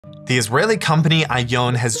The Israeli company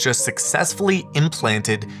EyeYon has just successfully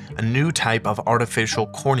implanted a new type of artificial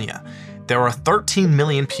cornea. There are 13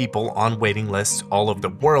 million people on waiting lists all over the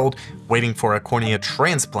world waiting for a cornea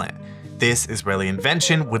transplant. This Israeli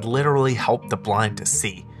invention would literally help the blind to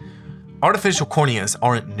see. Artificial corneas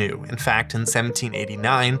aren't new. In fact, in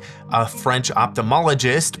 1789, a French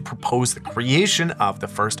ophthalmologist proposed the creation of the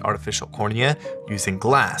first artificial cornea using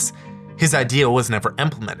glass. His idea was never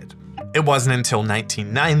implemented. It wasn't until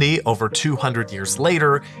 1990, over 200 years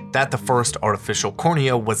later, that the first artificial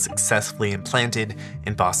cornea was successfully implanted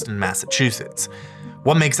in Boston, Massachusetts.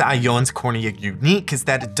 What makes EyeYon's cornea unique is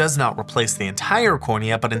that it does not replace the entire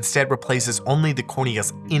cornea, but instead replaces only the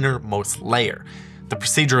cornea's innermost layer. The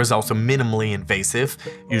procedure is also minimally invasive,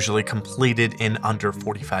 usually completed in under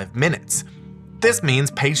 45 minutes. This means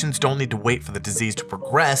patients don't need to wait for the disease to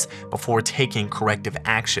progress before taking corrective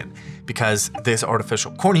action. Because this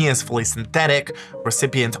artificial cornea is fully synthetic,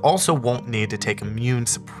 recipients also won't need to take immune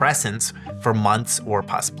suppressants for months or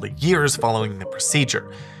possibly years following the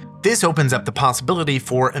procedure. This opens up the possibility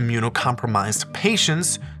for immunocompromised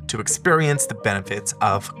patients to experience the benefits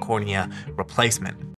of cornea replacement.